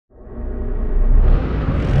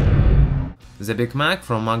The Big Mac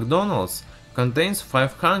from McDonald's contains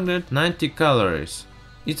 590 calories.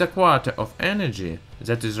 It's a quarter of energy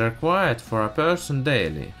that is required for a person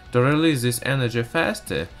daily. To release this energy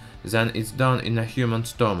faster than it's done in a human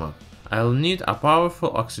stomach, I'll need a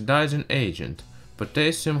powerful oxidizing agent,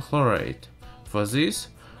 potassium chlorate. For this,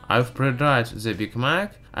 I've pre-dried the Big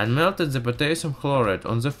Mac and melted the potassium chlorate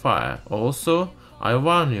on the fire. Also, I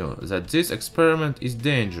warn you that this experiment is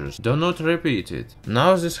dangerous. Do not repeat it.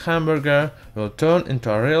 Now this hamburger will turn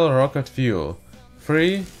into a real rocket fuel.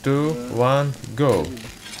 3, 2, 1, go!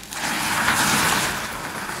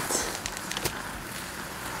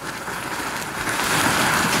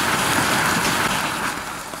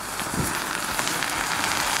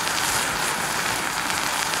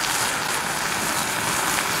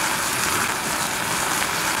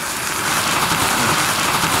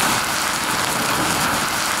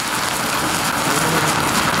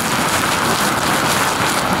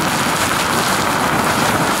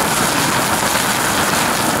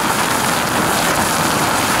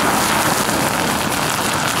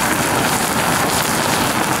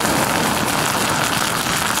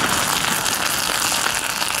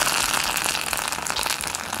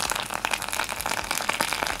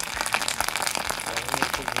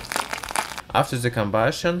 After the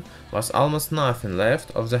combustion, was almost nothing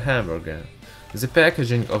left of the hamburger. The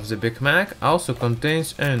packaging of the Big Mac also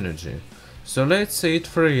contains energy, so let's see it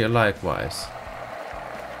free likewise.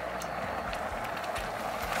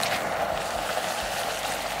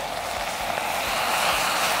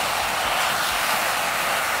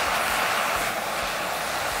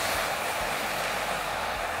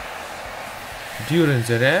 During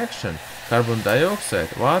the reaction, carbon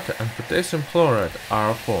dioxide, water and potassium chloride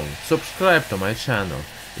are formed. Subscribe to my channel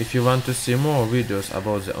if you want to see more videos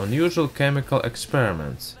about the unusual chemical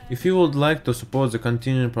experiments. If you would like to support the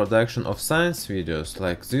continuing production of science videos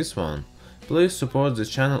like this one, please support the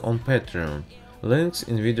channel on Patreon, links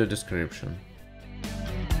in video description.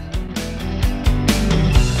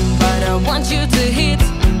 But I want you to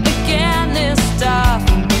hit